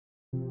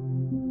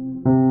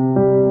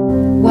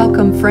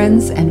Welcome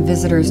friends and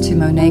visitors to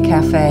Monet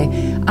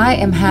Cafe. I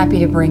am happy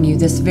to bring you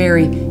this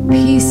very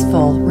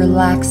peaceful,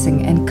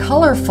 relaxing, and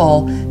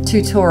colorful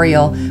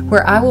tutorial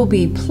where I will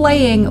be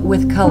playing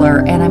with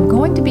color, and I'm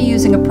going to be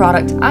using a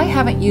product I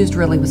haven't used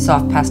really with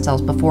soft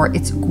pastels before.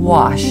 It's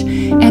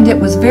gouache, and it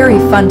was very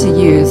fun to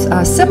use.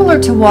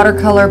 Similar to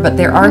watercolor, but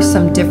there are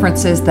some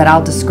differences that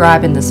I'll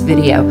describe in this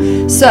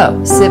video.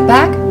 So sit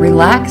back,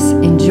 relax,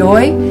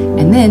 enjoy,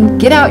 and then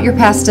get out your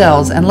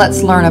pastels and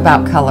let's learn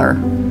about color.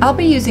 I'll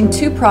be using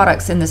two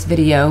products in this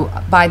video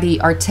by the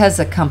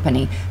Arteza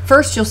company.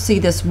 First, you'll see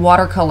this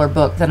watercolor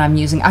book that I'm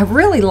using. I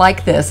really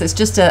like this. It's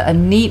just a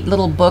neat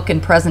little book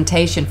and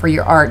presentation for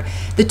your art.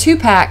 The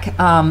 2-pack,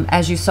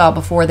 as you saw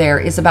before there,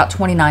 is about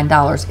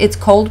 $29. It's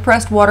cold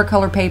pressed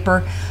watercolor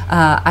paper.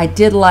 I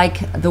did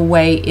like the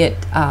way it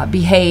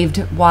behaved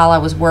while I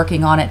was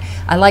working on it.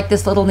 I like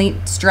this little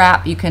neat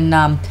strap. You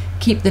can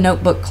keep the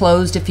notebook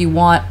closed if you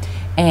want.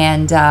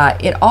 And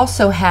it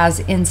also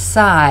has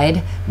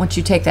inside, once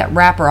you take that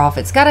wrapper off,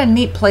 it's got a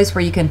neat place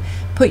where you can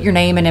put your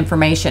name and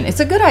information. It's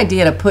a good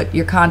idea to put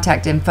your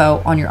contact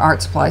info on your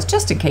art supplies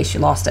just in case you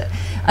lost it.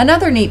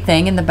 Another neat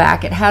thing in the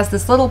back, it has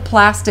this little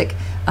plastic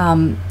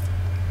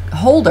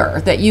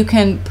holder that you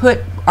can put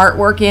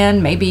artwork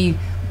in, maybe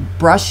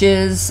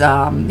brushes,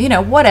 you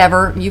know,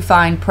 whatever you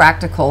find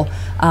practical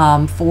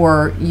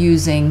for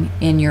using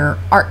in your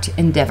art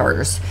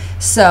endeavors.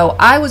 So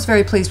I was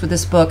very pleased with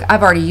this book.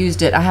 I've already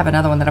used it. I have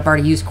another one that I've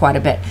already used quite a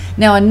bit.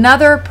 Now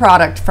another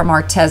product from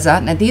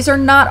Arteza. Now these are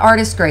not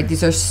artist grade.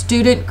 These are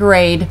student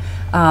grade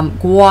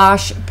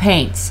gouache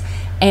paints.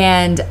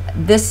 And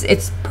this,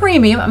 it's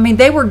premium. I mean,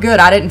 they were good.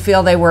 I didn't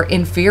feel they were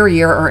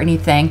inferior or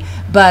anything,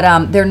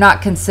 but they're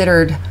not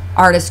considered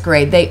artist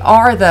grade. They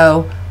are,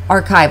 though,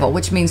 archival,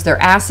 which means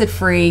they're acid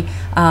free,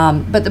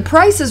 but the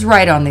price is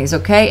right on these,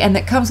 okay? And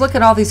it comes, look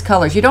at all these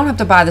colors. You don't have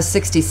to buy the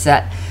 60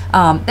 set.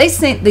 They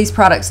sent these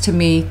products to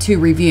me to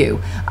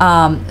review,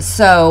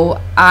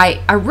 so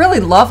I really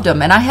loved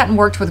them, and I hadn't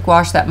worked with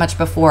gouache that much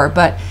before,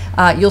 but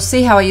you'll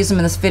see how I use them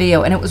in this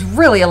video, and it was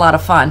really a lot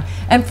of fun.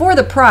 And for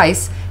the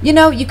price, you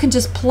know, you can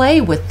just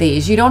play with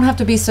these. You don't have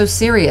to be so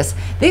serious.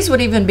 These would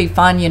even be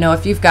fun, you know,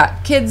 if you've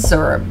got kids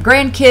or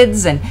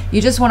grandkids and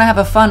you just want to have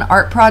a fun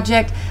art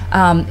project.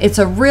 It's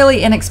a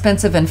really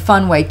inexpensive and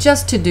fun way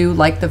just to do,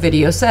 like the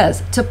video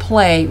says, to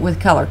play with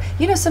color.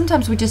 You know,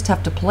 sometimes we just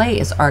have to play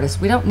as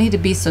artists. We don't need to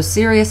be so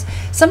serious.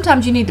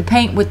 Sometimes you need to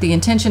paint with the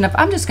intention of,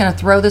 I'm just going to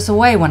throw this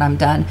away when I'm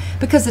done,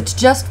 because it's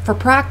just for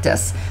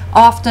practice.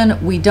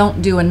 Often we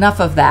don't do enough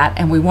of that,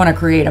 and we want to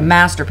create a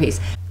masterpiece.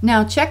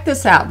 Now check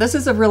this out. This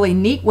is a really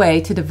neat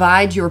way to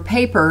divide your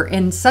paper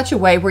in such a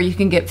way where you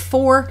can get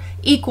 4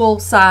 equal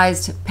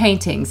sized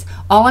paintings.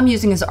 All I'm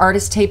using is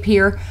artist tape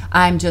here.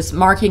 I'm just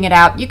marking it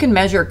out. You can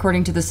measure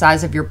according to the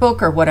size of your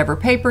book or whatever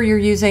paper you're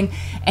using.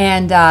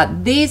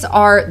 And these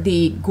are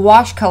the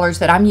gouache colors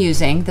that I'm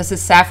using. This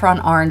is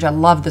saffron orange. I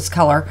love this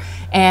color.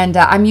 And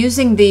I'm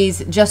using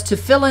these just to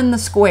fill in the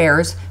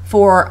squares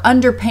for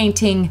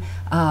underpainting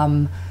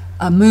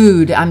a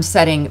mood I'm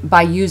setting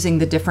by using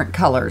the different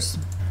colors.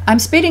 I'm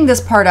speeding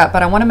this part up,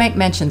 but I want to make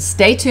mention,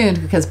 stay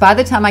tuned, because by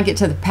the time I get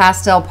to the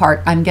pastel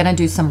part, I'm going to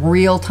do some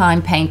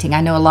real-time painting.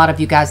 I know a lot of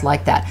you guys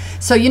like that.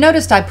 So you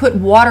noticed I put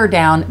water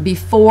down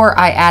before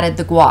I added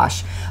the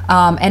gouache,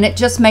 and it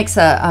just makes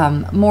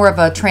a more of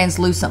a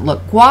translucent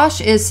look.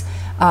 Gouache is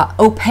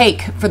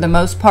opaque for the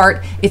most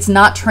part. It's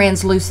not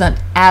translucent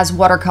as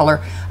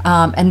watercolor,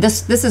 and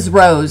this is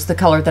rose, the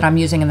color that I'm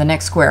using in the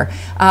next square.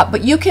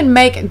 But you can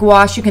make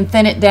gouache, you can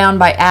thin it down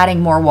by adding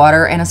more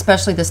water, and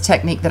especially this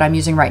technique that I'm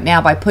using right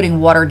now by putting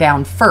water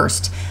down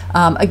first.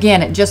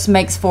 Again, it just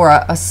makes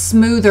for a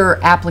smoother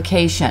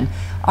application.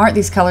 Aren't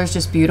these colors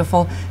just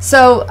beautiful?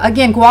 So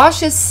again,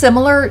 gouache is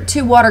similar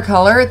to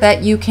watercolor,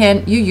 that you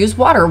use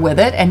water with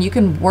it and you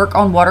can work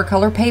on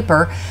watercolor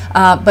paper,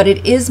 but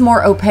it is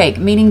more opaque,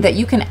 meaning that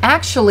you can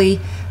actually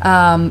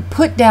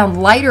put down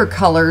lighter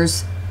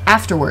colors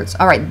afterwards.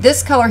 All right,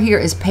 this color here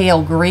is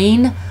pale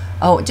green.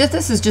 Oh,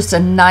 this is just a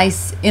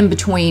nice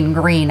in-between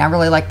green. I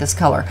really like this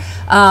color.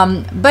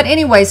 But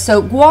anyway,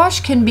 so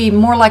gouache can be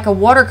more like a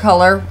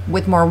watercolor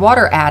with more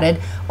water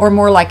added, or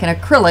more like an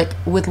acrylic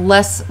with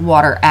less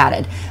water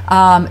added.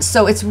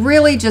 So it's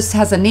really just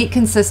has a neat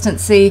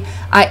consistency.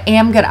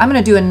 I'm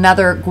gonna do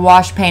another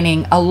gouache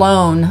painting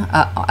alone,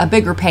 a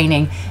bigger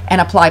painting, and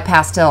apply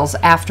pastels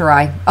after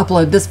I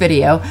upload this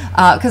video,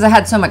 because I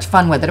had so much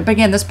fun with it. But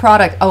again, this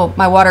product, oh,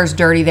 my water's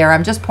dirty there.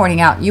 I'm just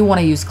pointing out you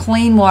want to use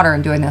clean water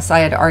in doing this. I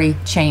had already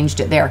changed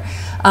it there.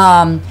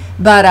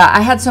 But I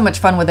had so much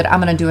fun with it.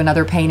 I'm going to do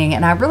another painting,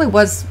 and I really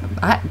was,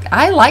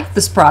 I liked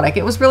this product.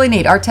 It was really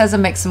neat. Arteza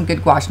makes some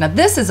good gouache. Now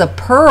this is a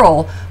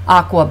pearl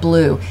aqua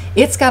blue.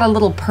 It's got a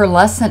little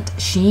pearlescent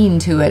sheen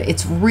to it.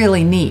 It's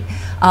really neat.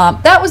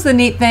 That was the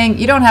neat thing.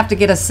 You don't have to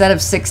get a set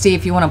of 60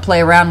 if you want to play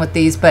around with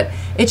these, but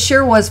it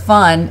sure was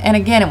fun. And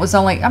again, it was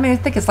only, I mean, I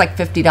think it's like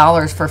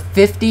 $50 for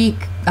 50,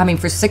 I mean,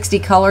 for 60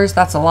 colors.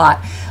 That's a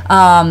lot.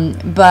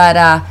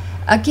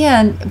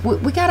 again,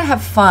 we got to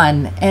have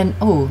fun. And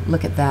oh,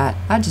 look at that.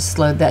 I just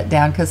slowed that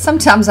down because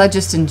sometimes I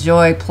just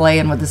enjoy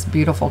playing with this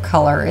beautiful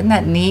color. Isn't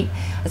that neat?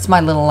 It's my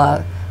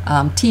little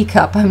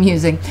teacup I'm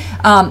using.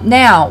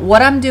 Now,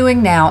 what I'm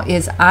doing now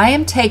is I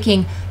am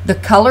taking the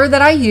color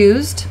that I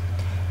used,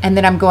 and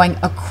then I'm going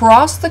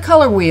across the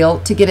color wheel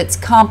to get its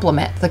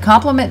complement. The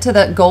complement to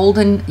the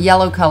golden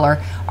yellow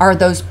color are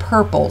those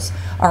purples.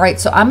 All right,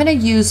 so I'm going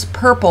to use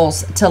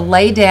purples to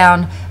lay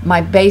down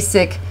my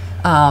basic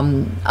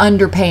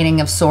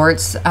underpainting of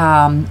sorts,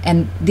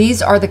 and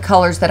these are the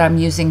colors that I'm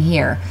using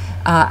here.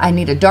 I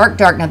need a dark.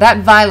 Now that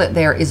violet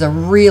there is a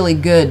really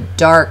good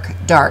dark.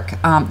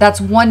 That's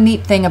one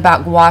neat thing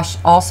about gouache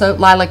also,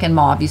 lilac and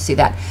mauve, you see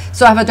that.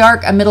 So I have a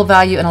dark, a middle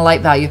value, and a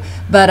light value.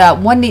 But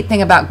one neat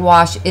thing about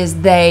gouache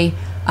is they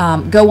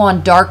go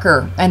on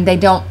darker, and they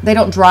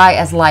don't dry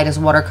as light as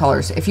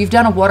watercolors. If you've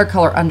done a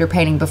watercolor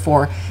underpainting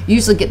before, you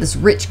usually get this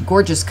rich,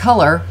 gorgeous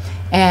color,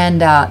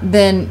 and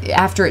then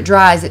after it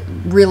dries, it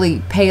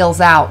really pales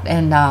out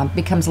and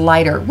becomes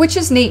lighter, which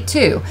is neat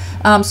too.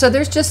 So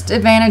there's just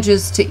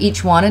advantages to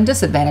each one and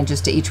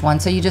disadvantages to each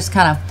one. So you just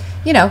kind of,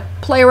 you know,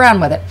 play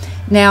around with it.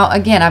 Now,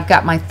 again, I've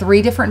got my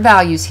 3 different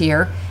values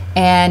here.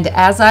 And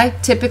as I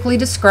typically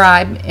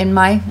describe in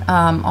my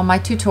on my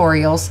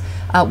tutorials,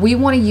 we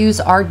want to use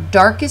our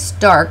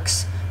darkest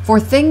darks for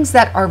things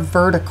that are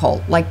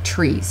vertical, like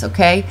trees,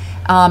 okay?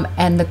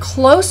 And the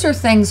closer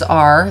things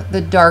are,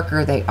 the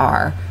darker they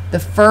are. The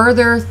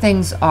further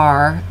things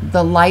are,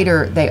 the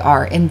lighter they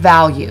are in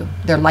value,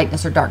 their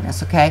lightness or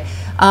darkness, okay?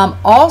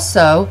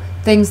 Also,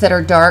 things that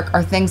are dark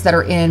are things that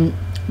are in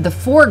the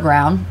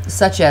foreground,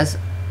 such as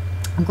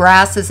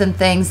grasses and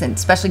things, and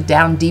especially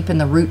down deep in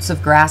the roots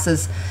of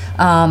grasses.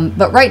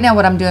 But right now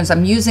what I'm doing is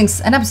I'm using,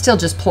 and I'm still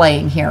just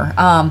playing here,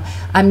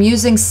 I'm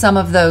using some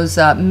of those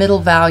middle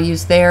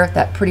values there,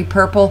 that pretty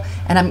purple,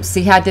 and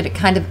see how I did it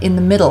kind of in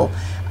the middle.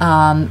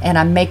 And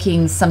I'm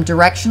making some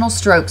directional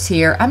strokes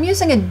here. I'm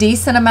using a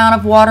decent amount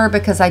of water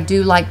because I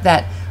do like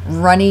that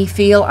runny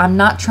feel. I'm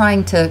not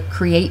trying to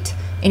create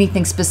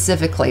anything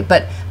specifically,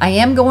 but I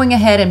am going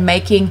ahead and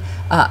making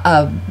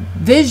a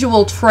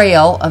visual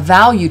trail, a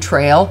value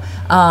trail,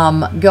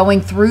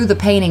 going through the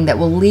painting that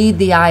will lead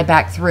the eye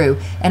back through.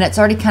 And it's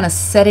already kind of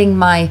setting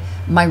my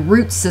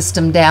root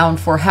system down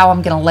for how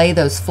I'm going to lay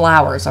those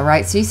flowers. All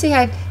right, so you see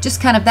I just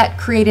kind of, that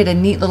created a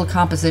neat little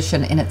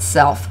composition in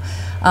itself.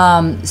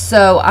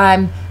 So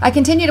I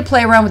continue to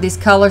play around with these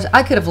colors.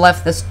 I could have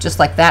left this just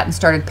like that and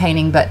started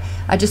painting, but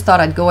I just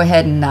thought I'd go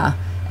ahead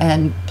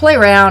and play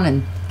around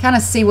and kind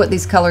of see what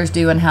these colors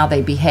do and how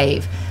they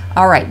behave.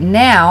 All right,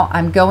 now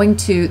I'm going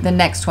to the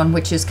next one,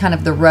 which is kind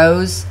of the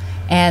rose,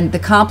 and the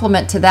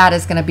complement to that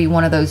is going to be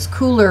one of those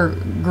cooler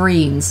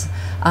greens,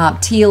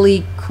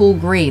 tealy cool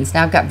greens.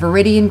 Now I've got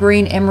viridian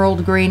green,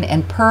 emerald green,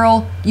 and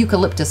pearl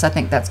eucalyptus, I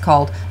think that's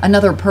called,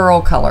 another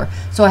pearl color.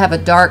 So I have a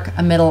dark,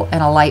 a middle,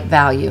 and a light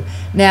value.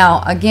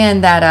 Now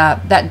again,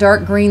 that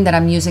dark green that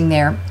I'm using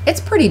there, it's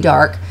pretty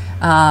dark.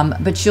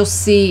 But you'll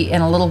see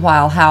in a little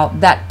while how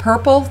that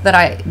purple that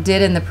I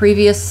did in the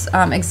previous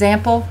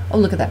example, oh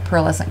look at that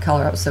pearlescent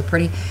color, it was so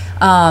pretty.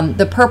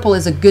 The purple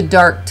is a good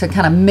dark to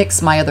kind of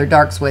mix my other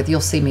darks with.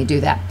 You'll see me do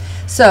that.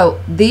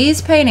 So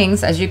these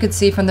paintings, as you could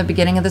see from the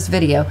beginning of this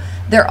video,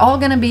 they're all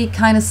going to be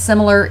kind of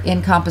similar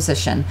in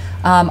composition.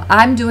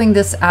 I'm doing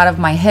this out of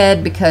my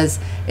head because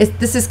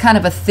this is kind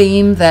of a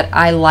theme that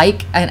I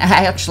like, and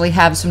I actually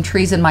have some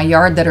trees in my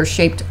yard that are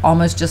shaped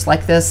almost just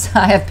like this.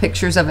 I have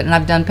pictures of it, and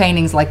I've done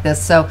paintings like this.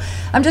 So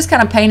I'm just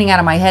kind of painting out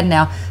of my head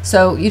now.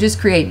 So you just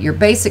create your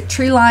basic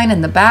tree line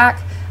in the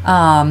back,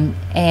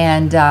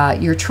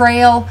 and your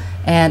trail,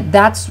 and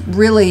that's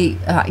really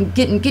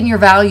getting your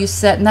values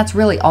set, and that's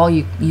really all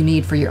you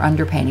need for your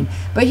underpainting.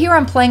 But here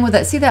I'm playing with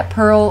it. See that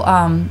pearl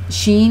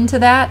sheen to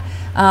that?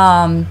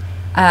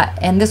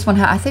 And this one,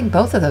 I think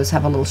both of those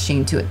have a little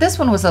sheen to it. This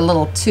one was a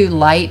little too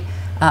light.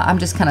 I'm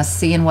just kind of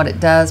seeing what it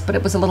does, but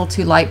it was a little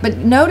too light. But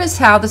notice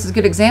how this is a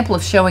good example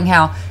of showing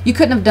how you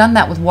couldn't have done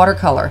that with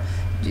watercolor.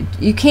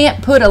 You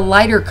can't put a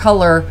lighter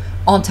color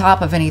on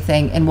top of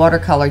anything in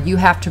watercolor. You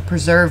have to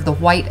preserve the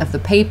white of the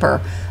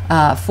paper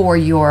for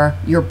your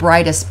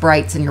brightest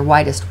brights and your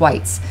whitest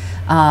whites.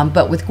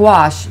 But with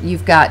gouache,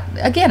 you've got,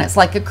 again, it's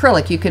like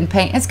acrylic. You can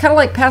paint, it's kind of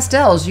like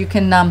pastels. You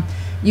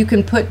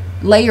can put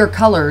layer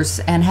colors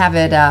and have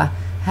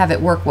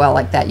it work well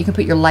like that. You can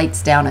put your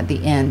lights down at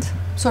the end,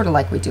 sort of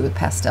like we do with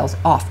pastels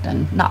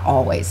often, not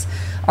always.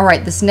 All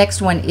right, this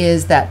next one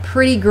is that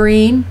pretty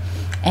green.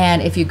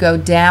 And if you go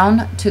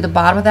down to the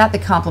bottom of that, the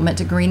complement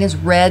to green is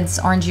reds,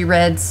 orangey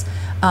reds.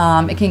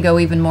 It can go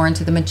even more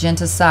into the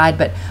magenta side,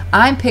 but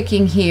I'm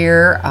picking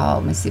here, oh,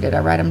 let me see, did I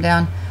write them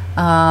down?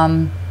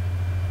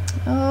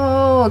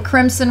 Oh, a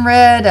crimson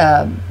red,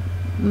 a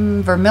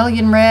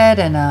vermilion red,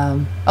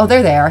 and oh,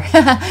 there they are,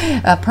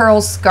 a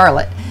pearl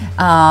scarlet.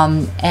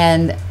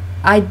 And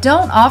I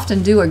don't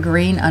often do a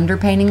green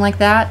underpainting like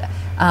that,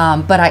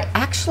 but I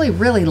actually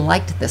really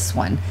liked this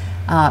one.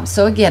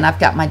 So again, I've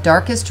got my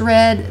darkest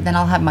red, then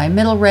I'll have my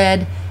middle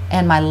red,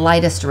 and my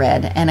lightest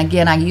red. And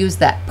again, I use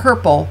that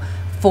purple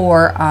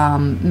for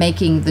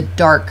making the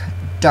dark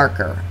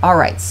darker. All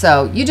right,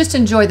 so you just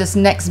enjoy this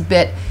next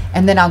bit,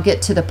 and then I'll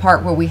get to the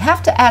part where we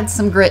have to add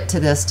some grit to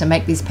this to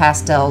make these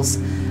pastels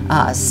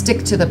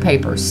stick to the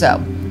paper.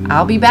 So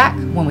I'll be back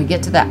when we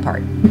get to that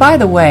part. By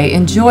the way,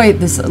 enjoy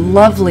this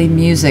lovely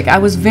music. I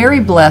was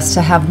very blessed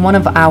to have one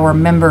of our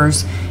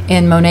members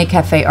in Monet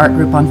Cafe Art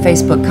Group on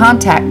Facebook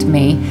contact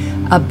me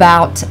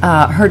about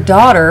her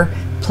daughter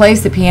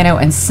plays the piano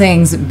and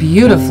sings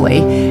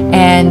beautifully,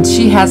 and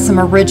she has some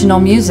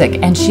original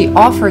music, and she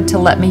offered to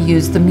let me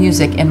use the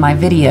music in my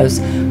videos,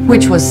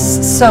 which was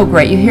so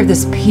great. You hear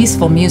this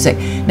peaceful music.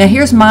 Now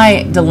here's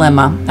my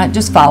dilemma.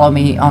 Just follow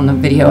me on the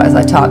video as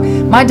I talk.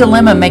 My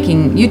dilemma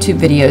making YouTube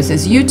videos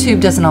is YouTube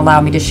doesn't allow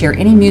me to share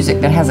any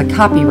music that has a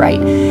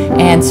copyright,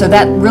 and so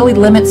that really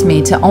limits me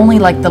to only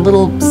like the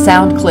little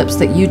sound clips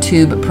that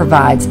YouTube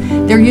provides.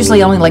 They're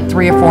usually only like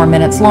 3 or 4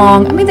 minutes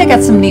long. I mean, they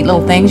got some neat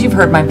little things. You've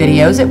heard my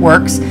videos. It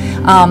works.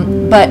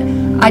 But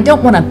I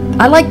don't want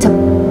to, I like to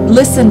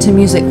listen to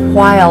music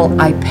while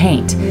I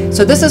paint.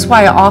 So this is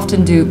why I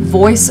often do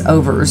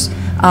voiceovers,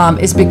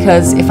 is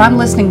because if I'm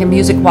listening to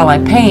music while I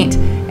paint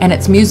and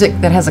it's music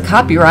that has a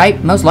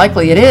copyright, most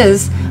likely it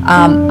is,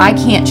 I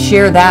can't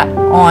share that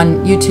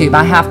on YouTube.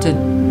 I have to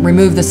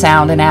remove the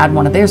sound and add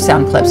one of their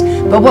sound clips.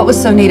 But what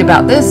was so neat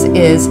about this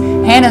is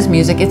Hannah's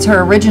music, it's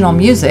her original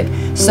music.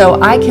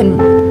 So I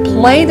can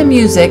play the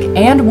music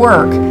and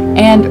work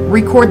and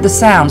record the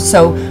sound.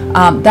 So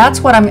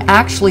that's what I'm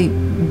actually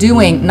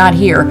doing, not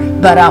here,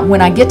 but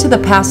when I get to the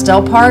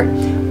pastel part,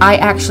 I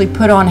actually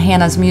put on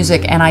Hannah's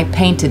music and I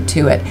painted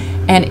to it.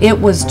 And it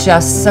was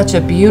just such a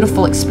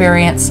beautiful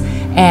experience,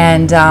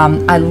 and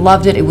I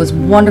loved it. It was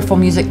wonderful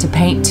music to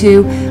paint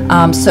to.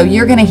 So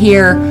you're going to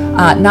hear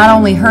not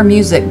only her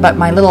music, but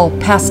my little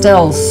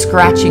pastels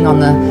scratching on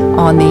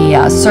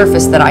the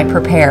surface that I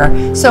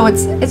prepare. So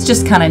it's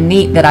just kind of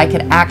neat that I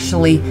could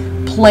actually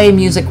play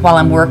music while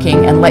I'm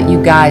working and let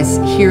you guys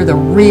hear the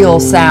real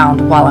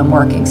sound while I'm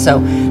working. So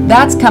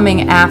that's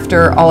coming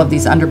after all of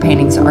these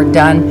underpaintings are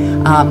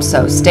done.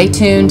 So stay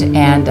tuned,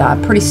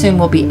 and pretty soon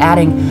we'll be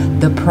adding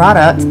the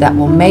product that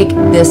will make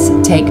this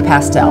take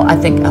pastel. I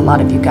think a lot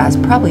of you guys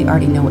probably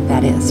already know what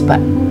that is, but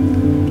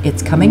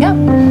it's coming up.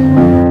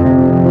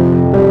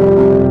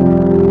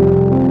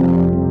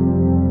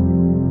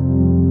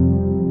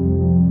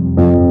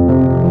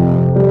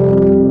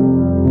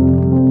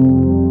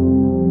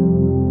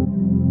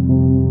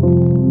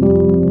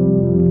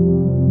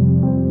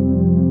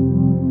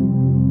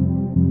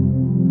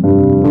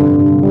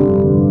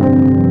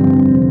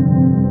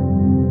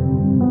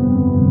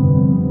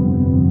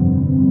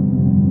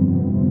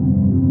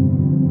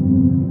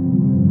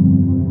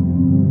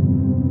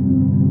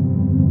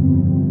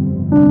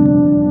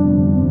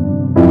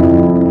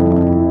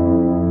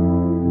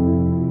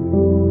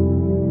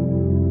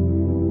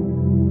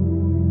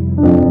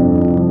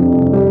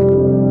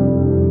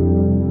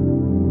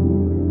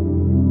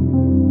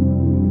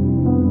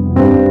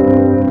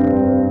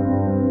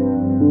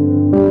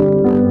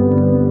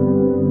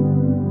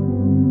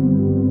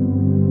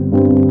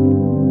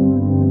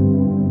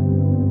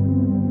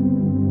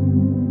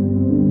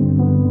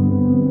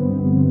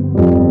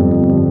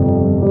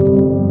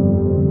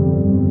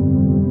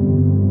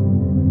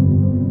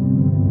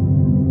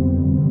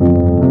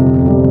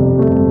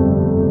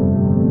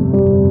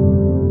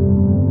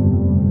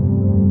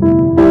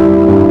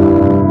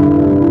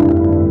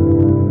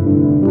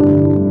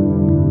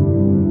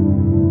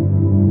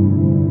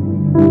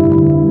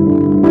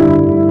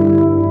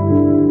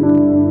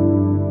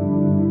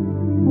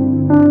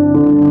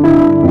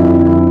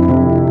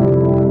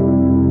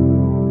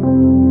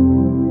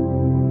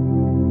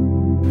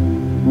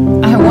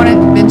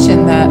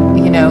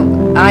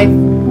 I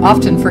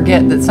often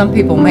forget that some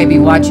people may be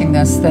watching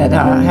this that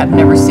have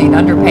never seen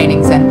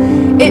underpaintings,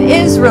 and it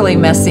is really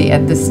messy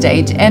at this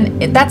stage,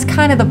 and that's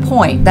kind of the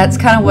point. That's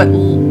kind of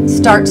what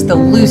starts the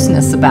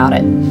looseness about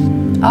it.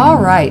 All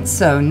right,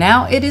 so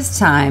now it is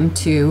time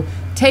to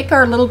take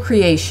our little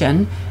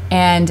creation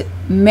and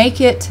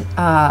make it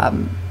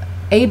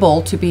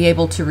able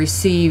to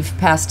receive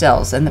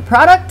pastels, and the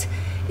product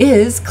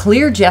is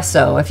clear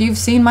gesso. If you've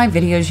seen my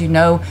videos, you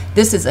know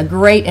this is a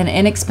great and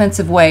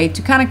inexpensive way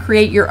to kind of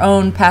create your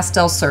own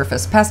pastel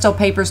surface. Pastel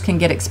papers can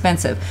get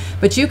expensive,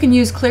 but you can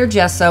use clear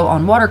gesso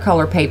on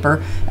watercolor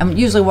paper, and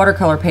usually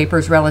watercolor paper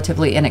is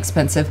relatively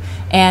inexpensive,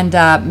 and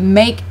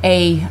make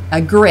a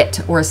grit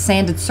or a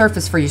sanded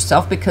surface for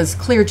yourself, because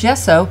clear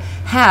gesso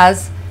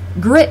has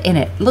grit in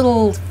it,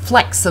 little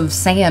flecks of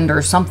sand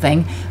or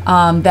something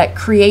that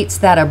creates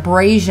that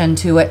abrasion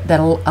to it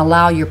that'll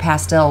allow your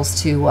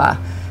pastels to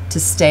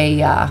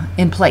stay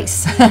in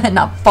place and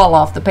not fall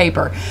off the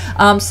paper.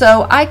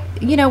 So I,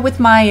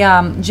 with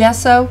my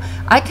gesso,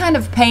 I kind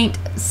of paint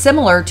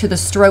similar to the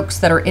strokes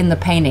that are in the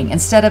painting.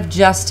 Instead of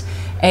just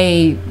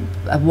a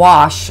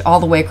wash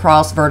all the way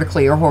across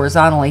vertically or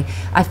horizontally,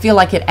 I feel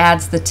like it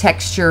adds the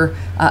texture,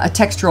 a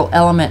textural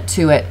element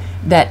to it,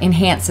 that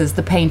enhances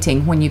the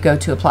painting when you go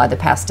to apply the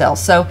pastel.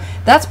 So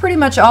that's pretty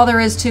much all there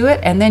is to it,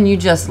 and then you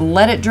just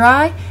let it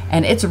dry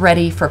and it's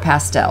ready for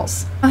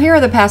pastels. Now here are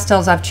the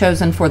pastels I've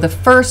chosen for the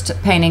first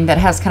painting that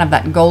has kind of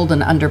that golden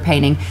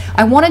underpainting.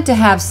 I wanted to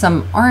have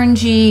some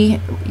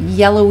orangey,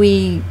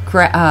 yellowy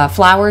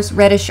flowers,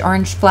 reddish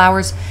orange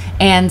flowers,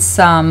 and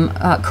some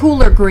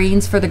cooler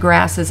greens for the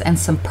grasses and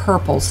some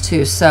purples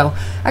too. So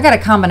I got a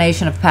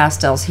combination of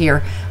pastels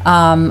here,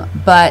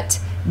 but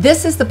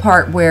this is the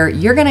part where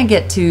you're going to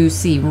get to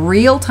see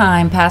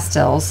real-time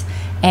pastels,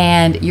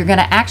 and you're going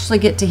to actually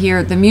get to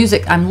hear the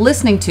music I'm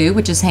listening to,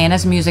 which is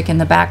Hannah's music in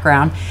the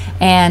background,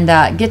 and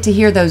get to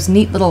hear those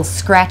neat little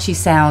scratchy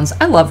sounds.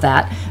 I love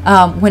that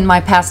when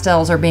my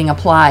pastels are being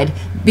applied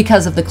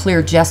because of the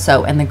clear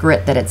gesso and the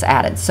grit that it's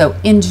added. So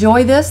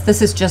enjoy this.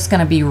 This is just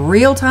going to be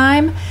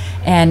real-time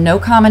and no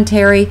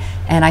commentary,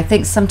 and I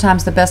think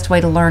sometimes the best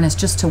way to learn is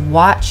just to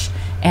watch,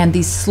 and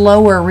these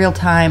slower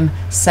real-time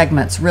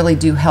segments really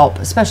do help,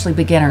 especially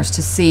beginners,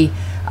 to see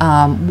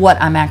what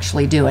I'm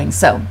actually doing.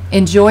 So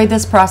enjoy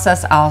this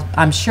process.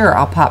 I'm sure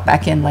I'll pop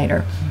back in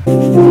later.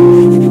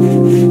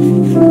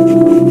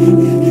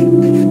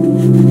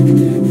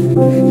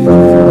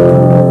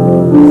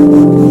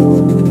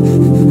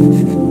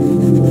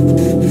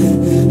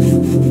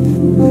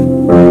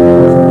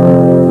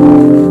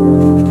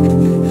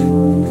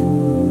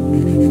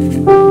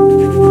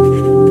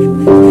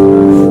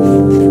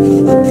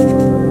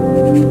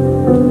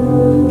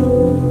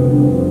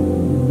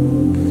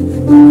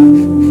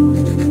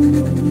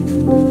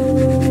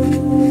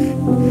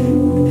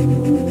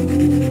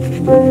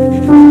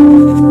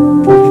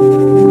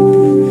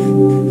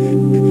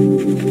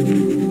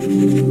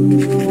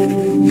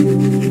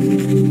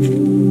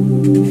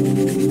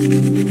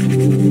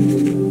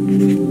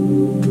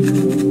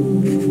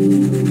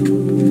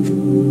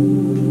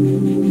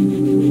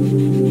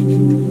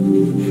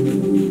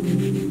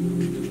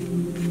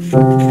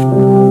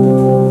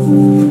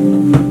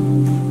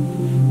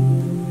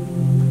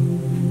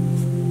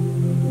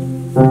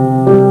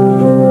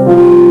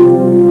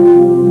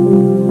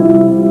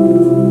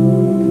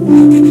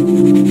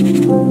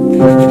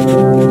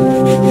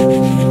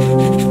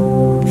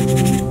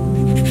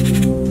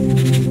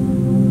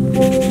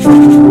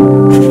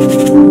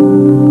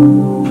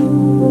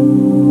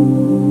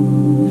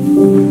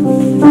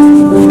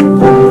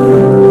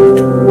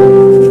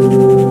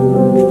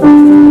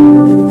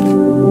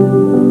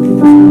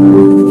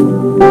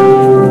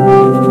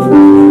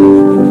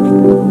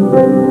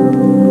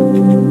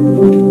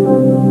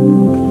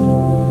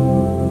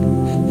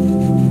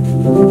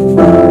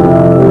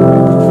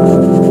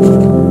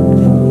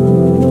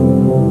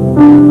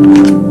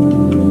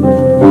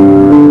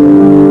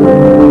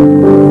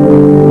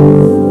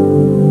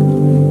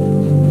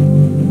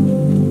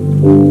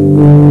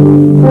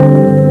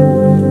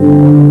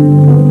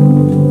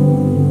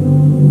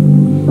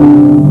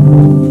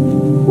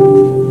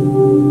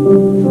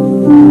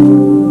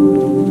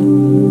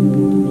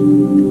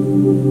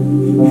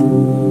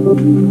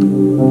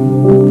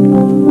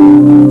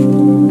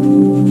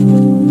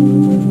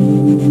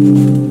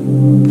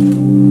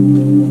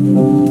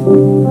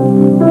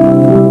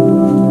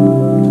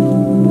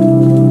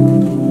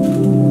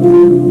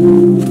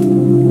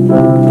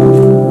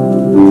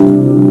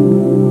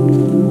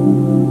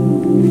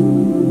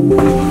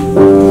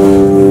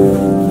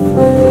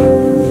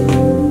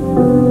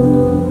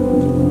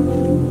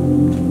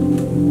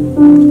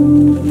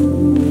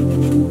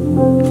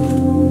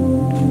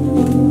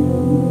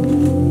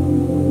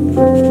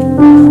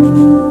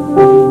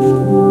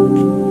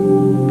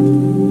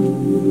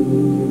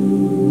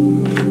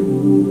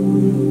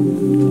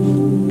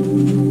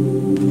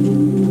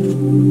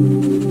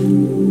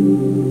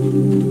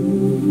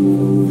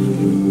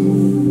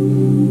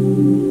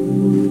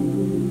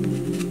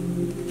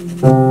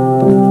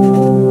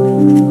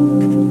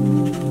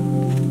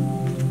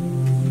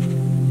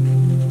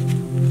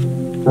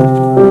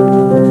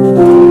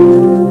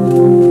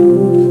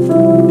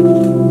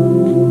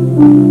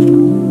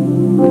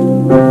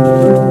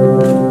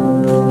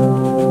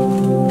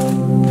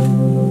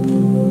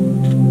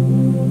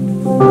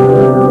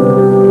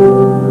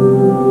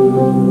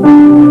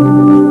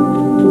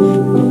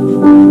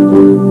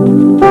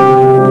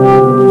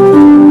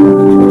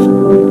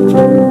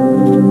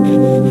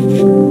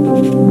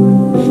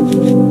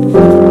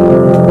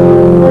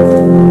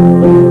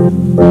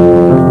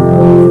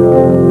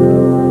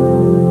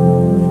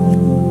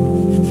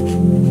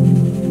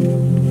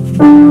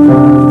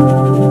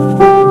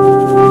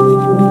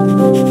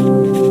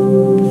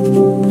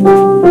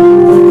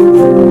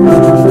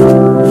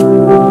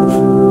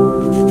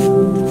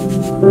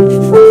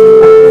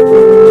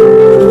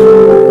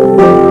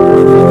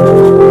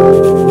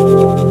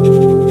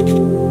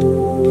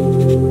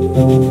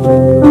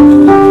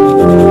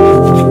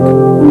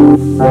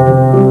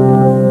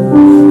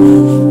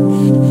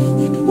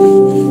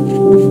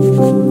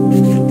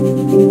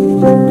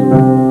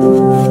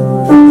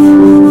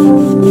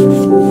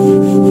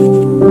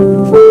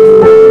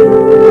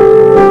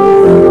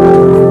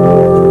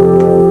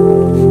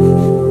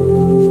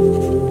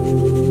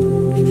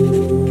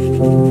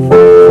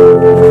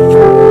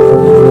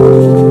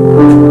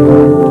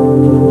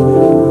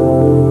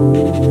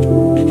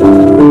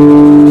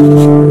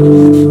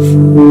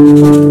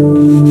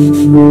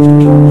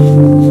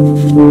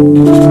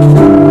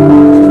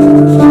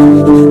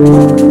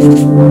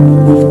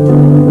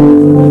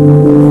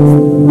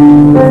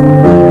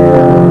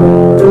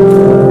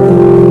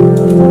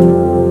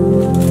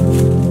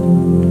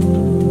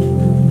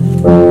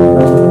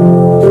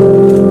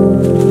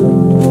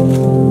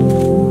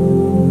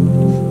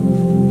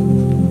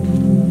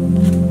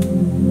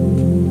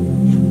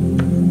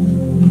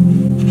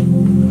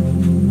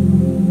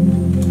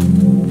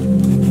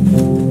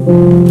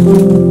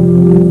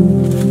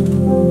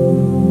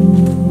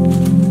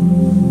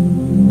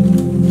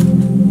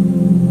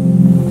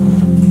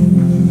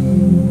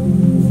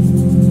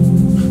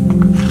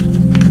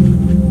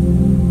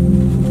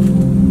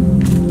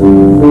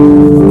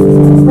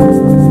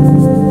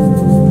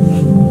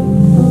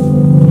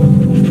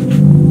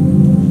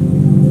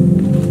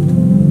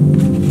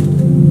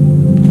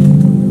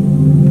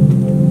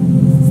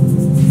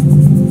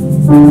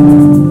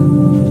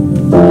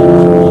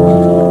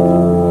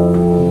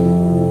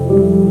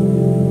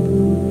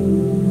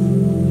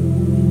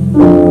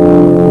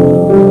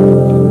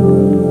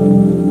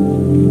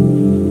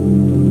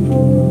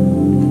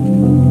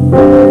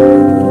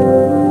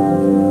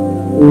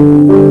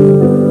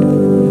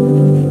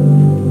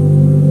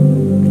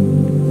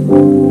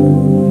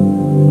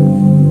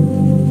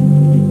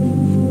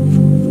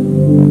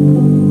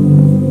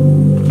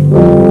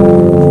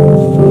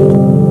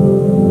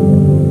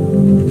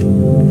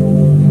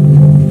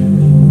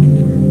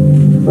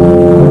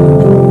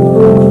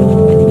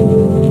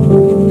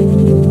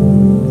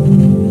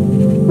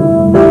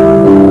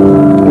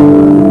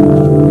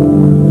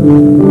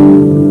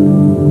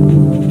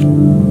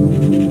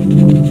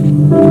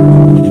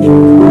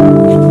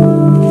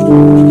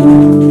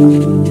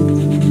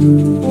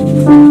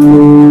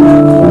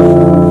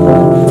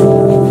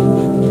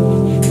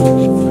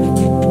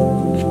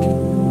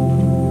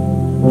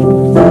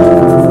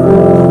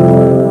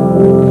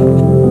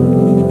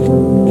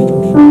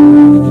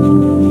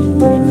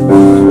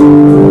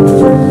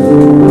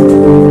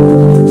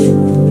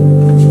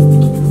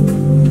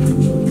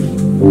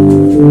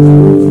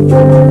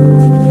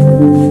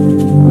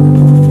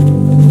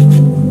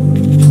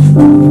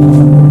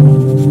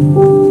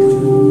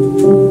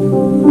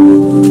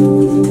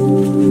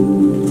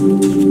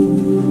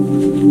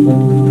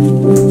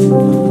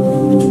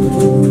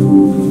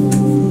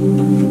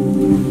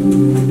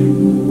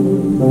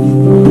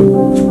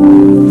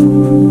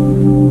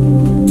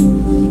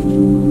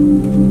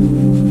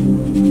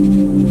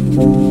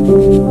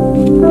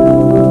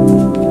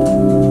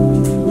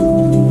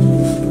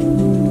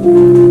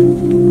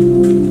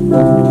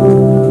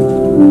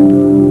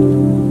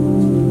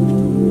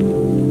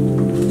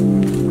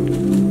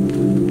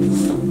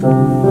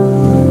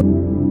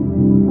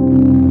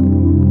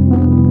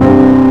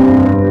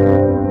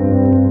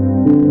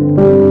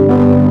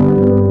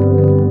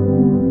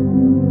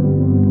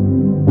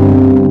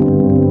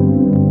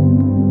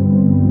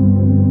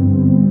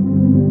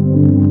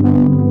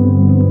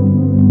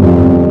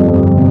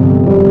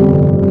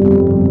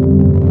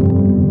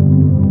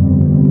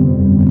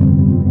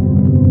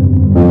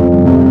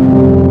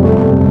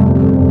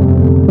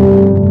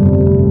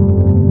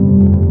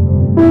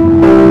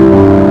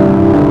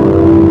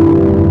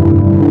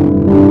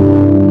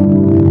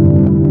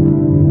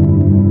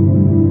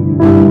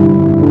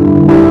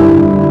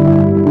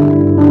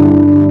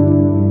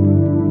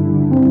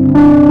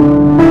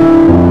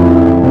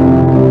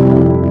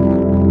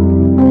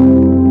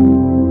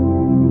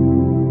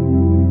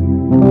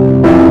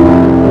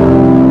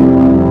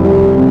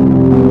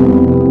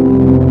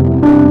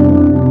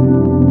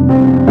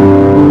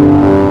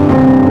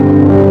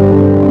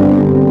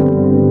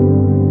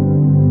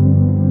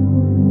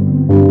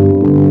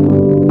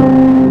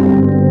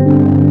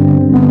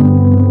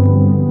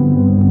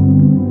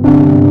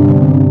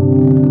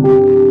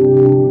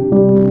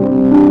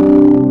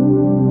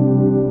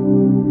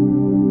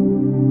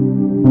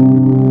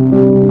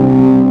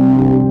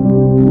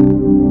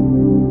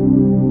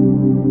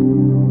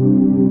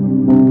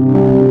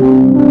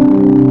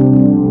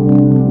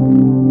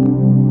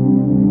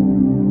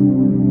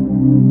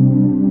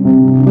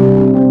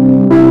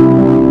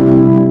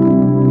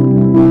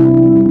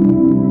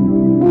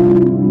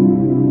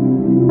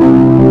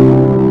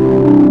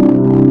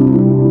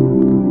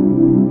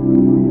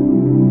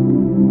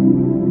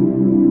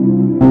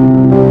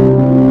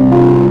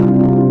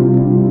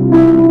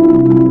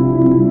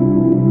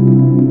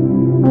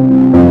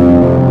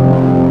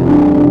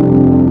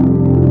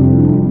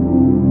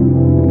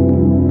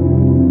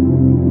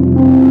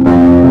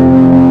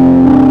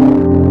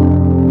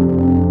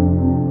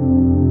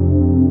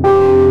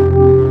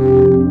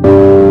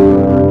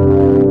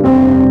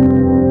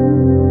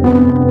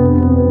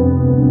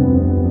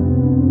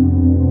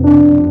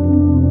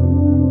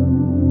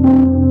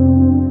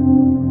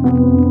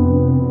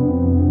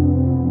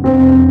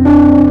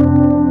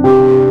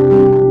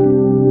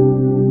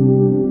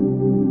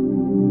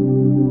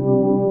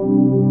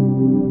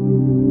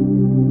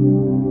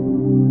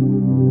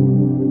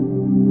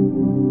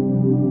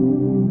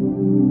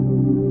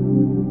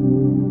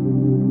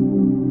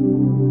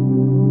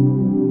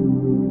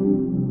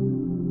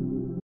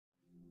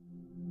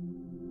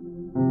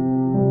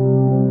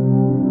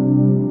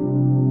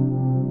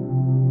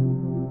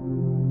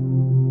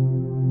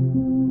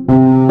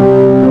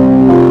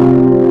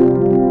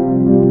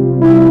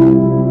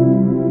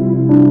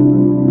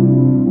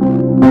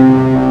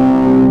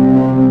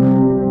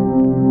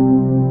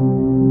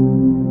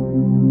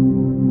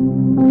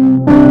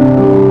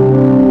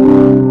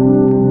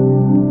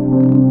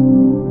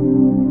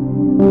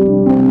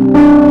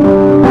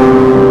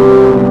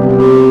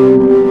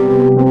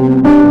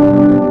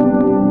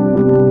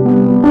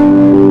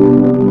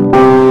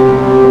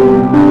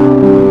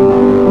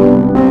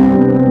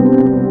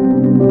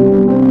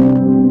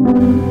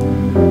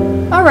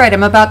 All right,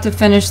 I'm about to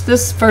finish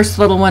this first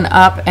little one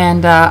up,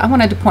 and I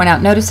wanted to point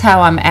out, notice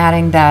how I'm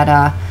adding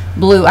that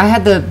blue. I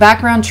had the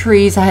background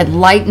trees, I had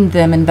lightened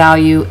them in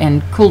value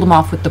and cooled them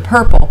off with the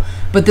purple,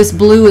 but this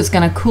blue is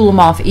going to cool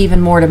them off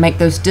even more to make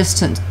those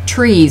distant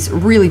trees,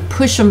 really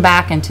push them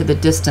back into the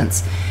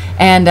distance.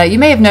 And you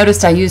may have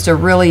noticed I used a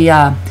really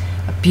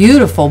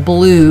beautiful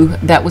blue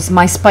that was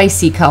my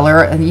spicy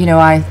color. And you know,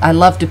 I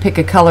love to pick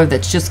a color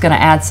that's just going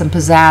to add some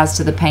pizzazz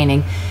to the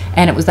painting,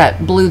 and it was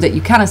that blue that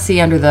you kind of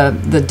see under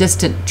the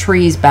distant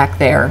trees back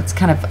there. It's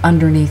kind of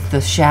underneath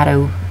the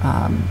shadow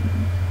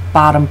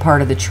bottom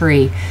part of the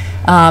tree.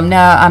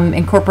 Now I'm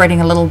incorporating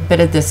a little bit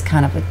of this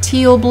kind of a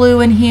teal blue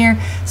in here.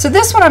 So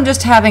this one I'm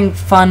just having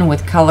fun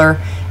with color,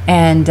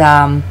 and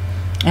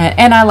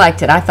I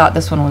liked it. I thought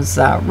this one was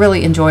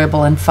really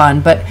enjoyable and fun.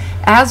 But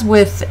as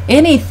with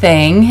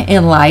anything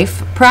in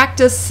life,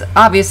 practice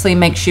obviously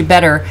makes you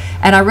better.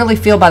 And I really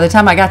feel by the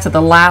time I got to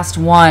the last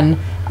one,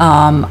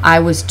 I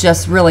was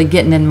just really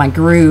getting in my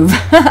groove.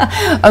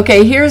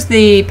 Okay, here's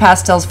the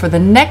pastels for the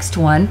next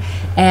one.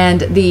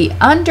 And the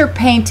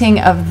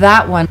underpainting of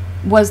that one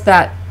was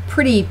that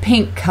pretty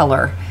pink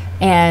color.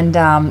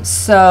 And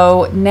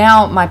so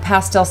now my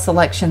pastel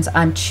selections,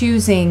 I'm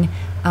choosing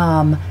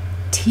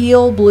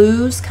teal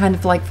blues, kind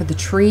of like for the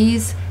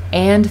trees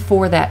and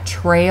for that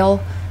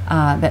trail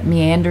that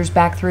meanders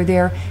back through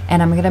there.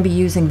 And I'm going to be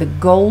using the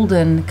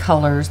golden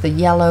colors, the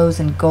yellows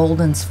and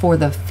goldens for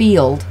the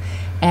field.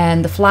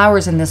 And the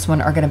flowers in this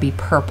one are going to be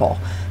purple.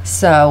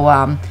 So,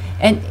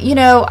 and you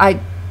know,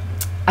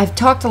 I've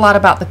talked a lot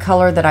about the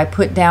color that I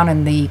put down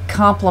in the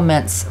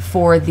complements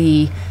for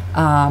the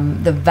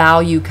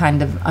value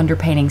kind of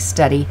underpainting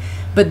study.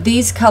 But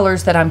these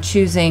colors that I'm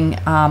choosing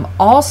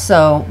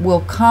also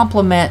will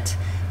complement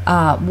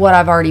what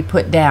I've already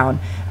put down.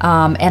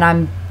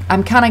 And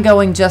I'm kind of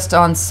going just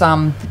on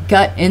some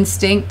gut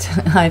instinct,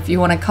 if you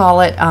want to call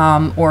it,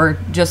 or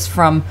just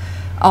from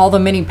all the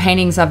many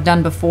paintings I've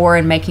done before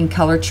and making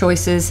color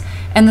choices.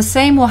 And the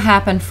same will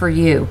happen for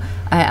you.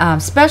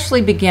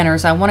 Especially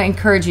beginners, I want to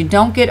encourage you,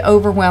 don't get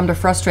overwhelmed or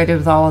frustrated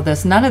with all of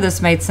this. None of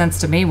this made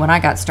sense to me when I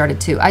got started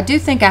too. I do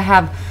think I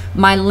have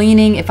my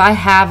leaning, if I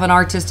have an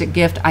artistic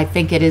gift, I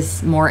think it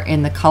is more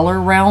in the color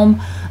realm.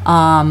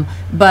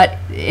 But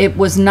it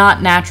was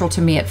not natural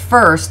to me at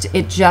first.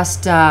 It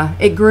just,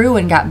 it grew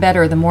and got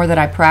better the more that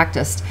I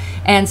practiced.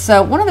 And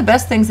so one of the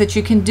best things that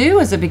you can do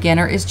as a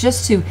beginner is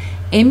just to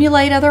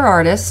emulate other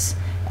artists.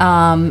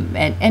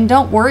 And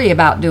don't worry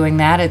about doing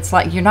that. It's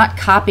like you're not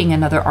copying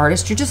another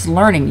artist, you're just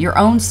learning. Your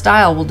own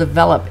style will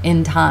develop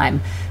in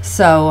time.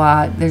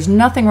 So there's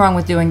nothing wrong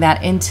with doing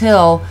that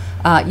until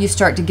you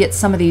start to get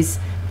some of these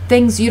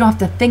things, you don't have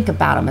to think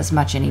about them as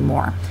much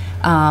anymore.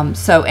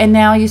 And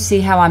now you see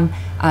how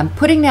I'm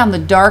putting down the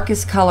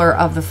darkest color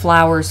of the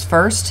flowers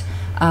first.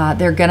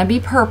 They're going to be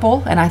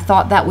purple, and I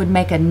thought that would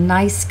make a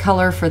nice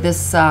color for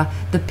this,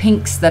 the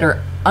pinks that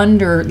are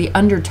under the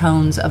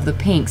undertones of the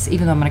pinks,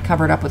 even though I'm going to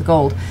cover it up with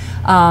gold.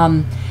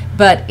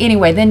 But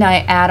anyway, then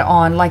I add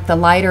on like the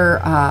lighter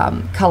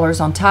colors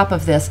on top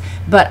of this.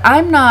 But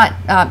I'm not,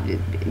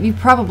 you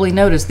probably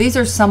noticed, these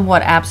are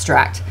somewhat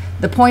abstract.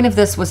 The point of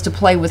this was to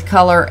play with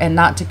color and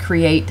not to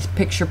create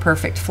picture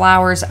perfect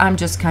flowers. I'm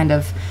just kind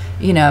of,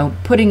 you know,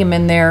 putting them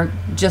in there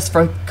just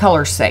for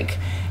color's sake.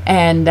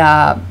 And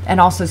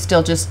also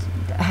still just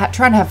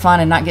trying to have fun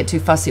and not get too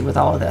fussy with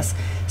all of this.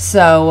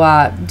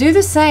 So do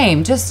the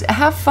same, just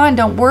have fun.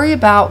 Don't worry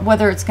about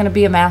whether it's going to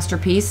be a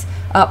masterpiece.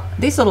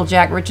 These little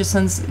Jack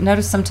Richardsons,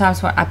 notice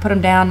sometimes when I put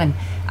them down and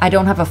I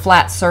don't have a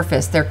flat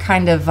surface, they're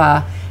kind of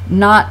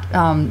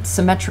not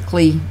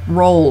symmetrically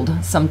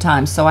rolled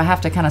sometimes, so I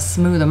have to kind of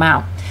smooth them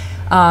out.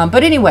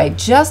 But anyway,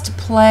 just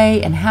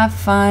play and have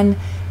fun,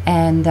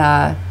 and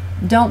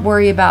don't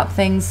worry about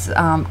things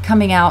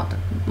coming out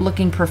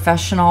looking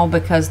professional,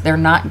 because they're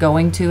not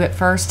going to at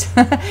first.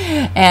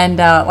 And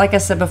like I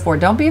said before,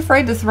 don't be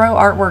afraid to throw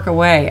artwork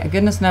away.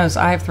 Goodness knows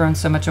I have thrown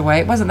so much away.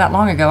 It wasn't that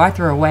long ago I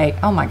threw away,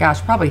 oh my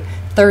gosh, probably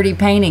 30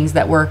 paintings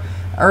that were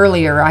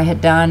earlier I had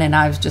done, and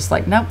I was just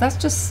like, nope,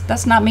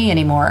 that's not me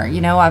anymore.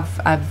 You know,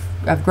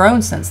 I've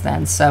grown since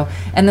then. So,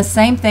 and the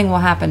same thing will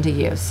happen to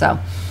you. So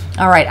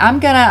all right, I'm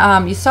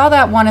gonna you saw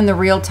that one in the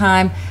real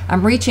time.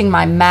 I'm reaching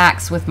my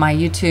max with my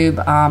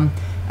YouTube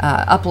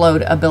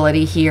upload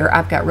ability here.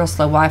 I've got real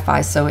slow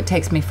Wi-Fi, so it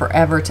takes me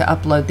forever to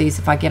upload these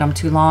if I get them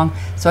too long.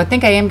 So I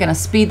think I am going to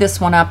speed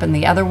this one up and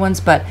the other ones,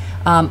 but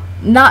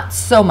not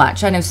so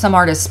much. I know some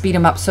artists speed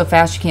them up so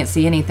fast you can't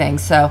see anything,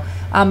 so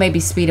I'll maybe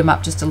speed them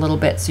up just a little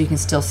bit so you can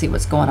still see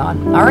what's going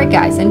on. All right,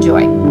 guys,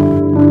 enjoy.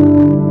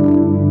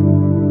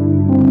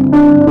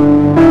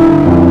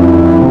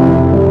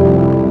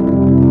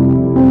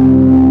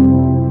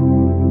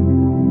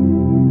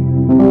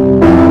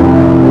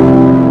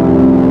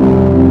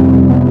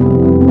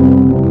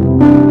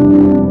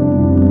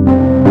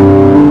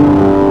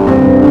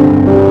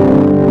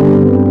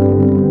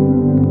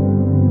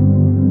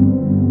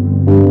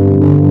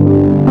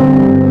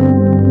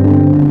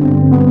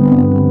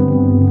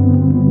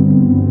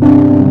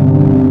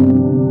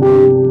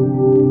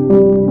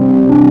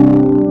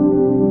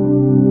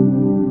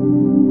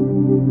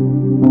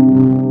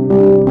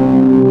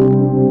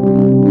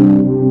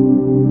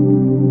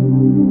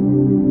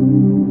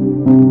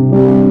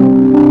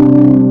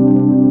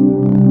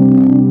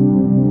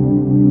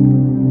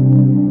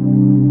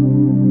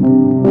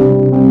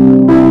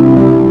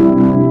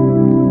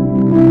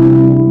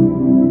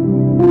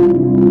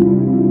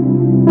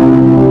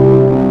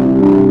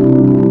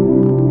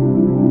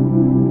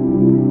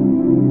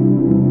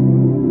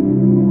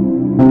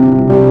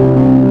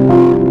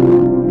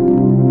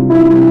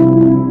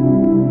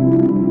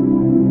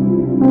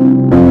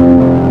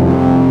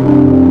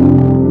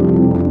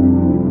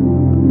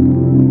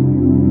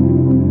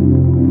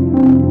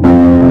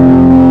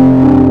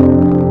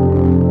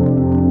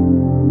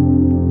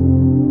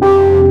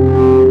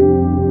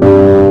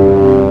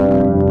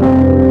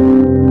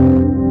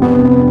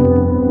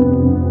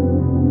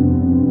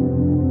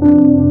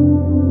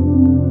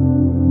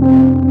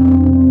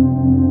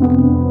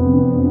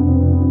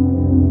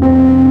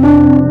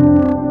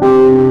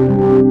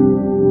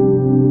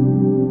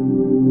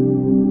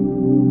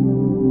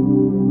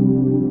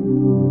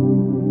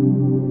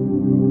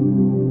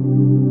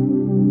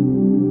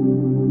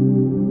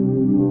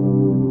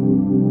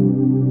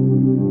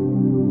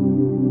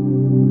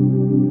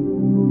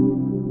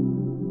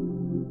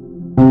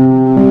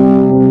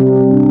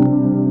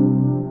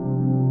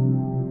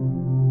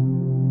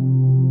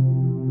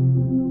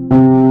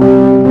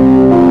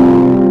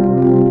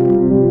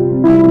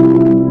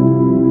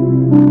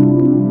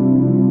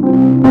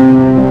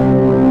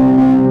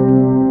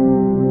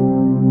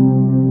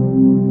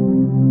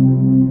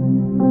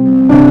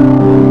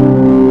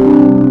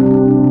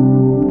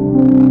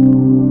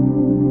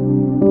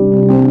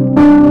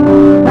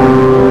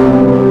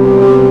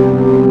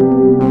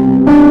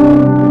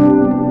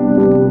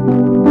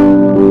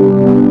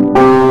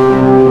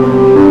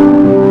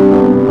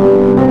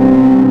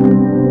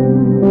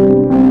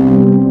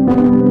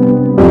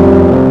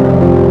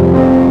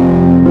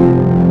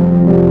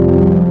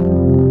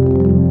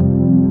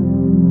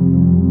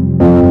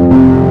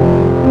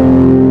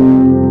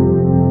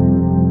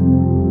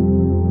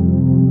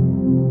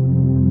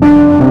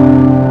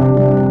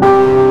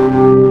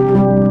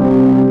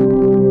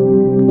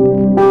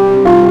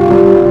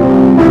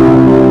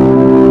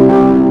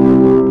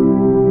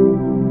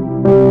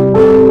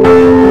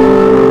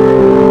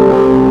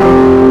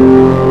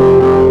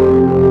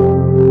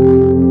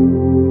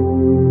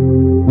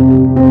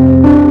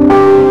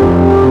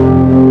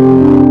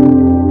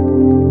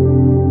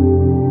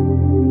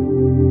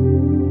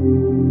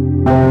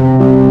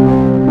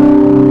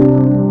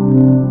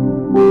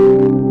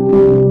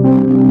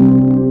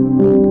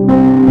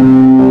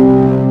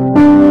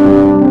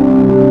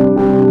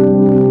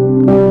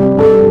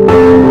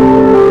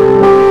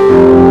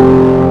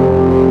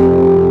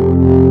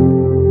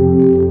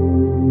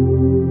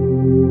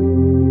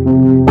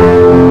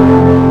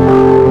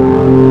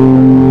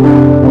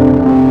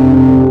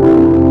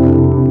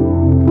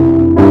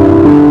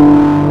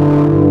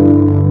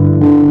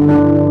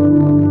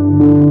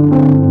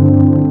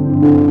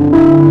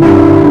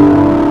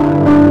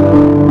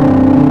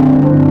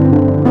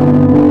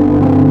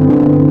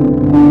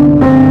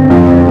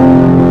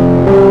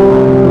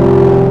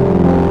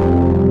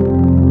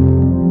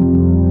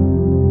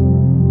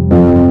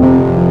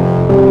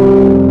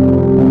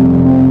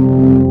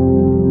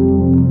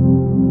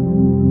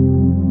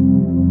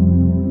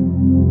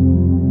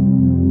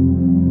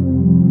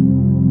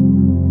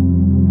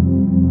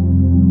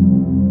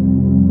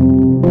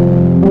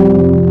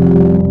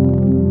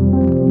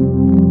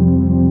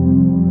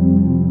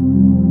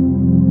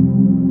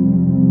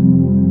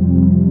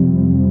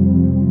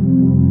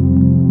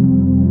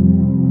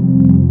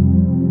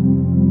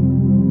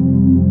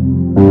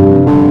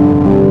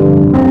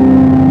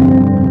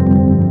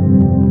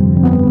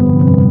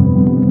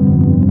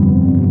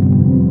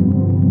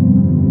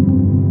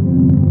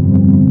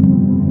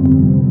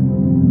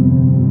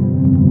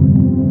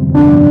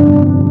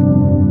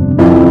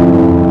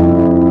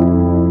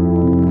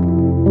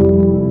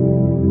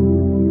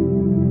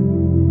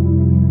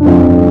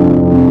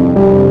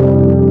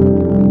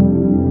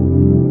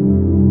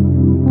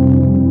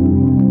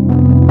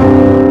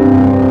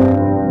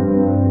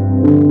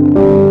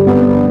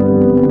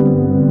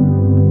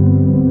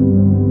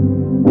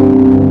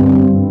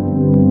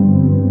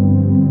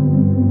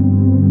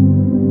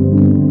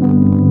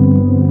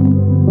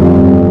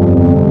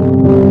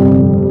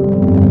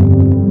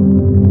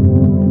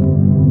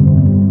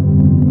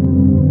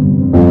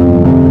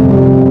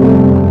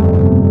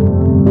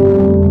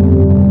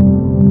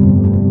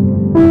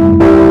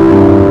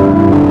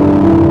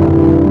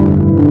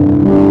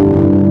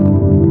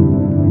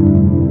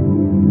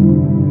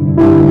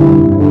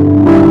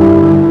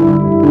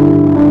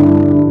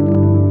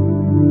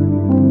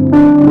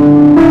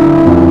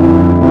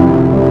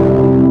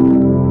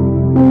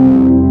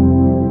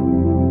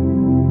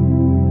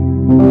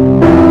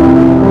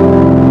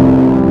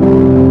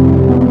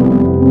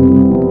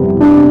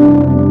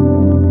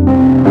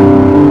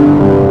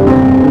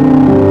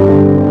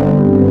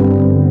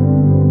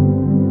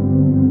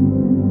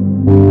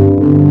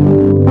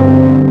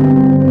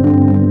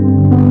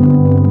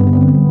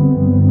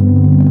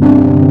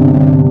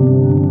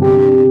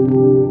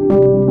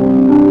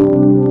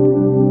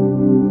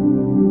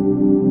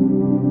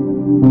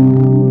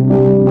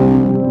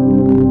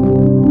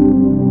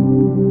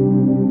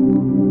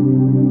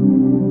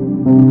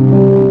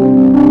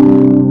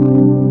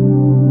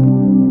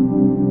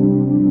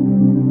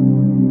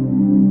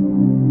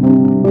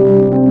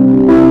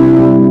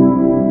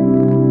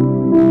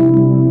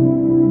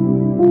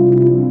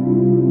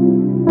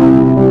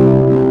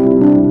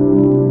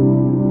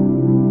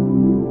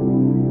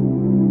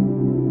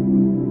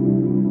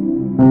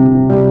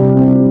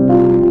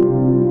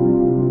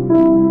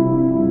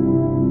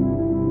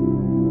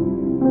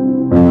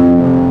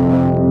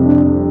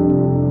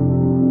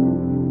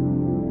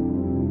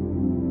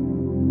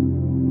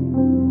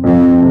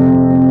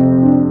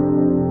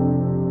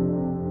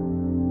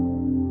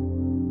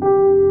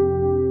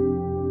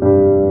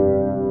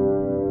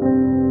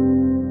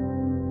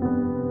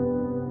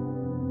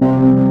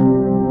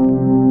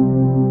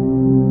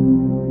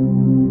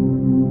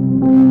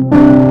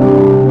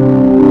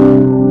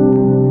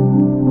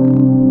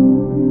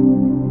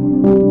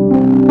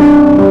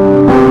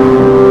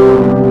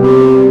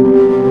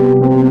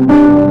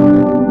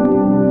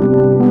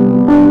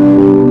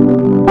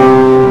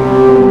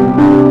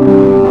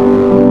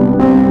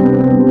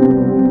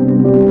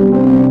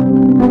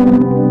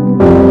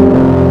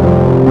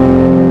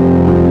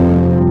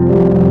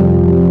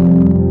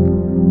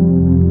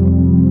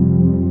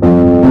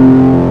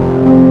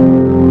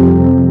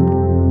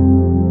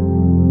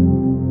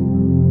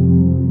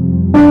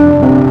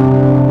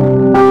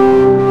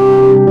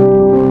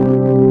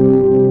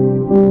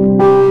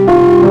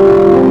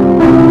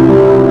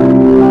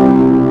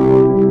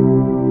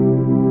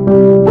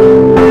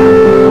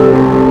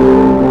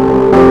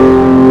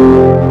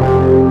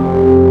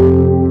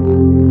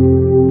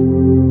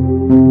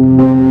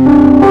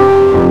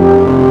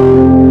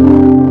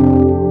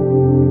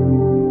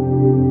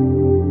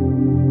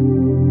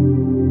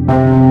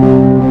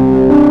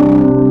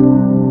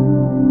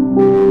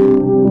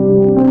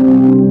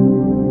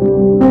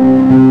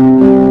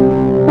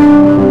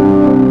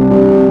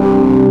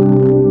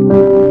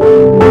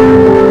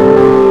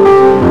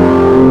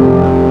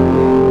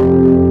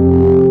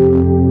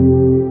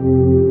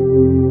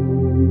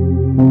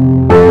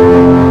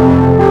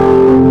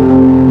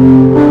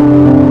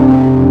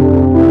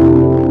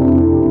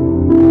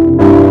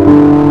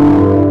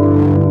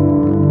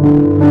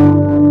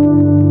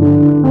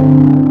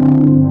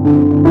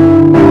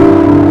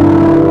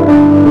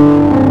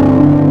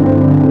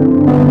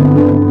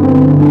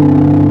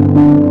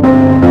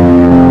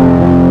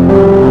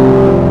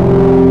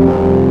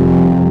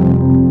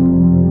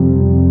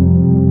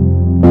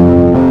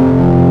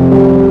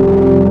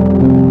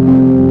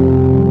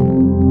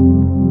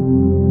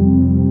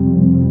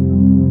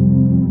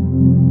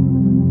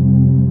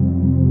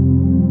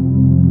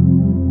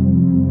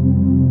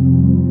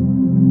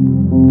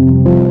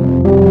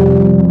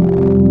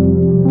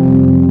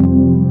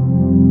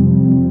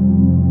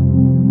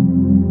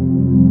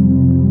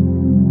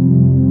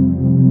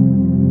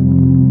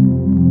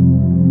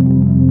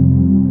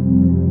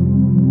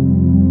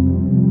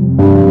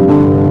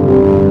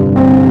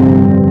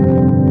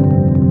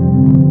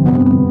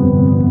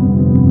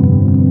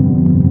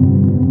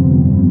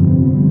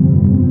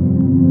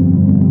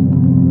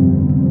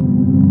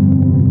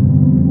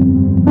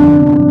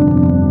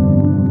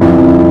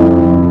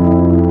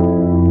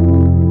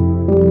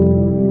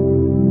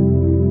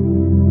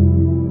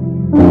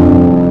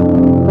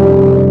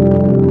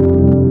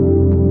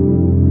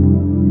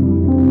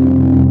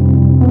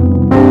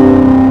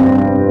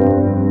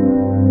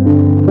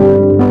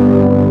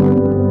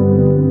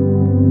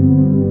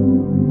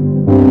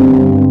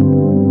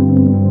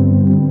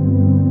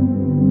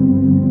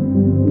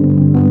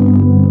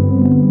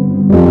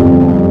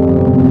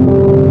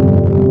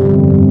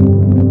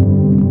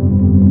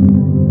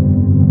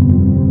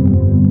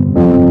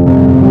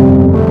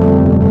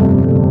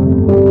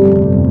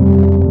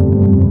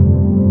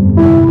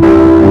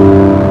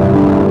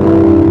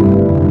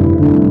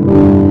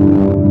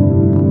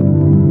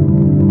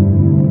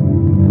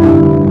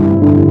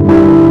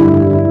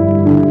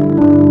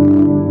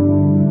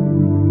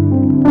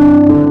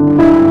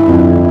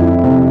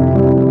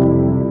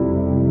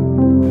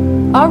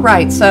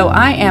 right, so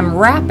I am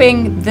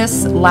wrapping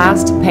this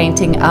last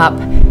painting up,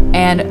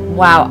 and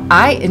wow,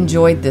 I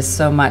enjoyed this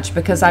so much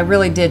because I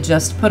really did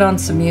just put on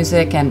some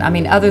music, and I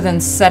mean, other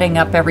than setting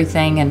up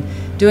everything and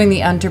doing the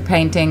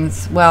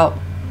underpaintings, well,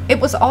 it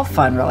was all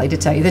fun, really, to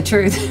tell you the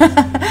truth.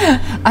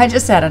 I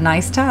just had a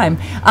nice time.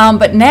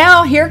 But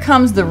now here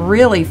comes the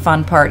really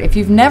fun part. If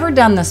you've never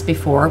done this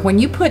before, when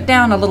you put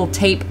down a little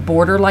tape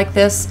border like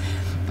this,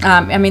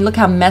 I mean, look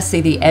how messy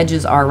the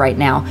edges are right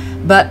now.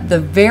 But the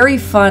very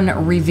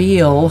fun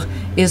reveal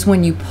is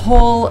when you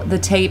pull the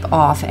tape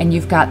off and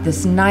you've got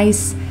this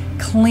nice,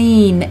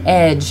 clean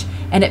edge,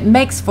 and it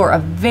makes for a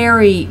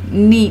very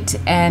neat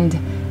and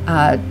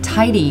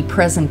tidy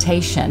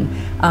presentation.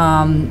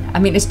 I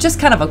mean, it's just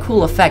kind of a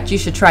cool effect. You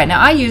should try it.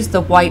 Now, I use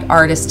the white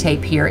artist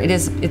tape here.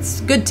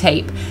 It's good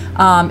tape.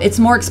 It's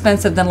more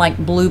expensive than like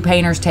blue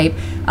painter's tape.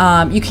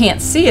 You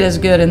can't see it as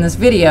good in this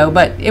video,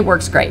 but it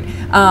works great.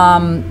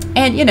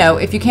 And you know,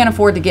 if you can't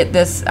afford to get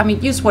this, I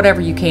mean, use whatever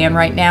you can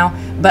right now.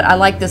 But I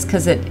like this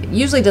because it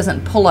usually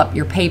doesn't pull up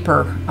your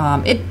paper.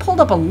 It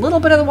pulled up a little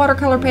bit of the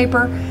watercolor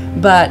paper,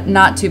 but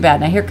not too bad.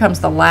 Now here comes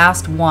the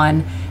last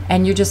one,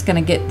 and you're just going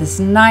to get this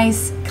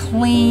nice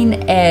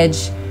clean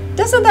edge.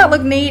 Doesn't that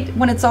look neat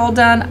when it's all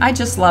done? I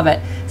just love it.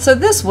 So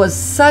this was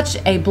such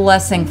a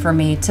blessing for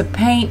me to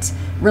paint,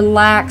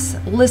 relax,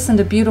 listen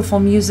to beautiful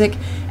music,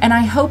 and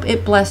I hope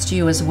it blessed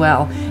you as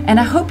well. And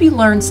I hope you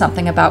learned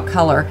something about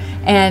color.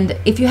 And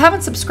if you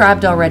haven't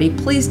subscribed already,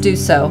 please do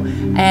so.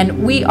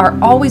 And we are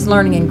always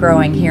learning and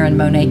growing here in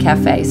Monet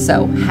Cafe.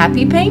 So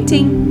happy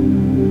painting!